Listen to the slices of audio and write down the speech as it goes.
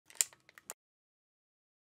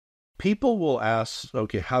People will ask,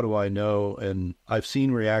 okay, how do I know? And I've seen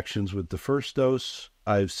reactions with the first dose.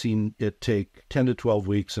 I've seen it take 10 to 12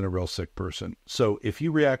 weeks in a real sick person. So if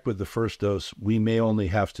you react with the first dose, we may only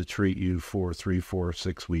have to treat you for 3, 4,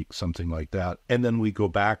 6 weeks, something like that. And then we go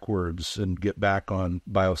backwards and get back on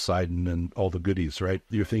biocidin and all the goodies, right?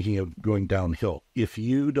 You're thinking of going downhill. If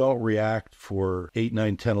you don't react for 8,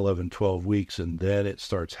 9, 10, 11, 12 weeks and then it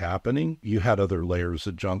starts happening, you had other layers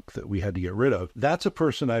of junk that we had to get rid of. That's a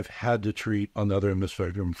person I've had to treat on the other end of the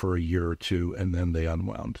spectrum for a year or two, and then they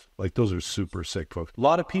unwound. Like, those are super sick folks. A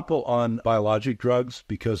lot of people on biologic drugs,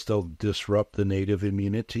 because they'll disrupt the native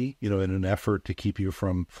immunity, in an effort to keep you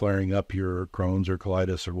from flaring up your Crohn's or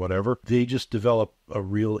colitis or whatever, they just develop a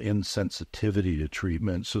real insensitivity to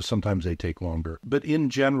treatment. So sometimes they take longer. But in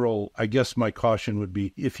general, I guess my caution would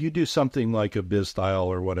be, if you do something like a Biztile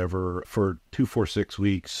or whatever for 2, 4, 6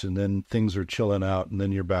 weeks, and then things are chilling out, and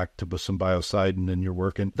then you're back to some biocidin and you're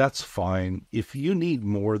working, that's fine. If you need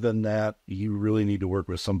more than that, you really need to work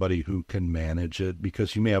with somebody who can manage it,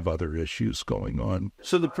 because you may have other issues going on.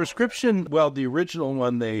 So the prescription, well, the original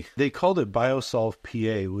one, they called it Biosolve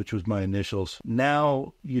PA, which was my initials.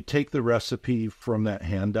 Now you take the recipe from that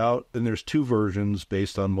handout, and there's 2 versions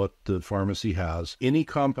based on what the pharmacy has. Any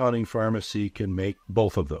compounding pharmacy can make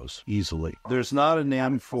both of those easily. There's not a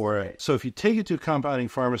name for it. So if you take it to a compounding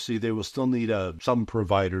pharmacy, they will still need some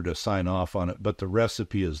provider to sign off on it, but the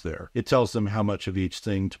recipe is there. It tells them how much of each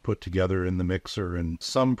thing to put together in the mixer, and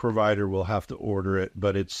some provider will have to order it,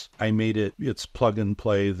 but it's plug and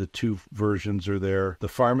play. The 2 versions are there. The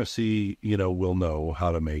pharmacy, will know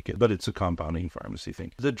how to make it, but it's a compounding pharmacy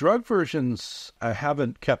thing. The drug versions, I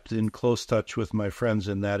haven't kept in close touch with my friends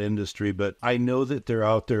in that industry, but I know that they're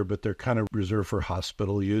out there, but they're kind of reserved for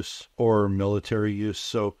hospital use or military use.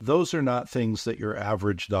 So those are not things that your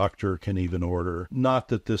average doctor can even order. Not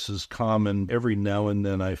that this is common. Every now and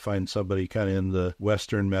then I find somebody kind of in the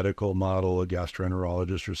Western medical model, a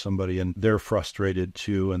gastroenterologist or somebody, and they're frustrated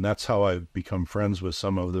too. And that's how I've become friends with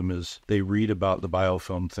some of them, is they read about the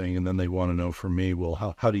biofilm thing and then they want to know from me,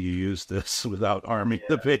 well, how do you use this without harming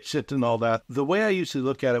the patient and all that? The way I usually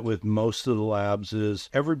look at it with most of the labs is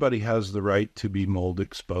everybody has the right to be mold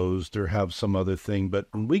exposed or have some other thing. But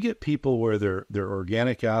when we get people where their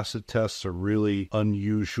organic acid tests are really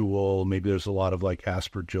unusual, maybe there's a lot of like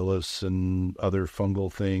aspergillus and other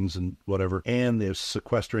fungal things and whatever, and they're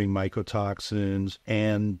sequestering mycotoxins,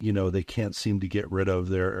 and, they can't seem to get rid of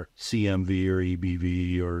their CMV or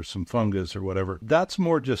EBV or some fungus or whatever. That's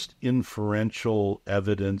more just inferential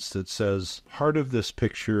evidence that says part of this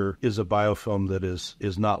picture is a biofilm that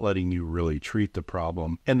is not letting you really treat the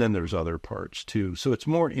problem. And then there's other parts too. So it's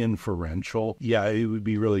more inferential. Yeah, it would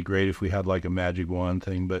be really great if we had like a magic wand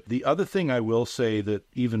thing. But the other thing I will say, that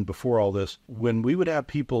even before all this, when we would have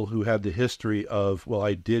people who had the history of, well,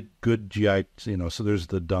 I did good GI, so there's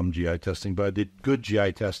the dumb GI testing, but I did good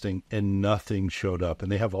GI testing and nothing showed up,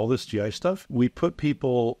 and they have all this GI stuff. We put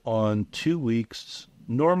people on 2 weeks,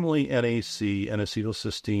 normally NAC,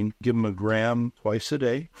 N-acetylcysteine, give them 1 gram twice a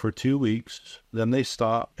day for 2 weeks. Then they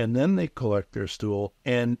stop, and then they collect their stool.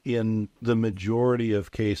 And in the majority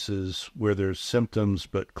of cases where there's symptoms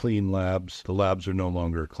but clean labs, the labs are no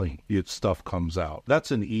longer clean. Stuff comes out. That's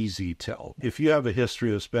an easy tell. If you have a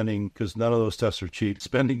history of spending, because none of those tests are cheap,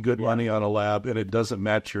 spending good money on a lab and it doesn't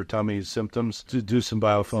match your tummy's symptoms to do some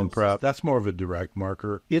biofilm prep, that's more of a direct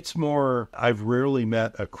marker. It's more, I've rarely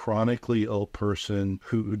met a chronically ill person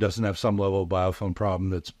who doesn't have some level of biofilm problem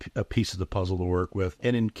that's a piece of the puzzle to work with.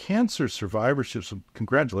 And in cancer survivorship, so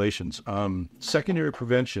congratulations. Secondary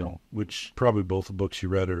prevention, which probably both the books you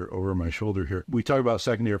read are over my shoulder here. We talk about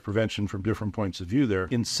secondary prevention from different points of view there.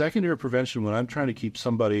 In secondary prevention, when I'm trying to keep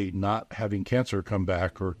somebody not having cancer come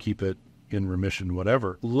back or keep it in remission,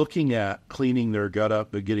 whatever, looking at cleaning their gut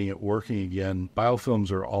up and getting it working again, biofilms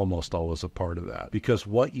are almost always a part of that. Because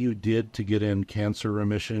what you did to get in cancer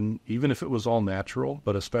remission, even if it was all natural,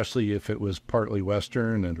 but especially if it was partly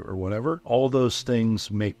Western or whatever, all those things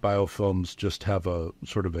make biofilms just have a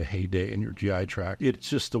sort of a heyday in your GI tract. It's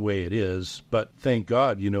just the way it is. But thank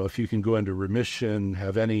God, if you can go into remission,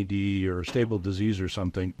 have NAD or stable disease or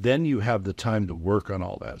something, then you have the time to work on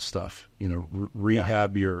all that stuff.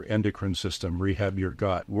 Rehab your endocrine system, rehab your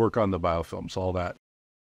gut, work on the biofilms, all that.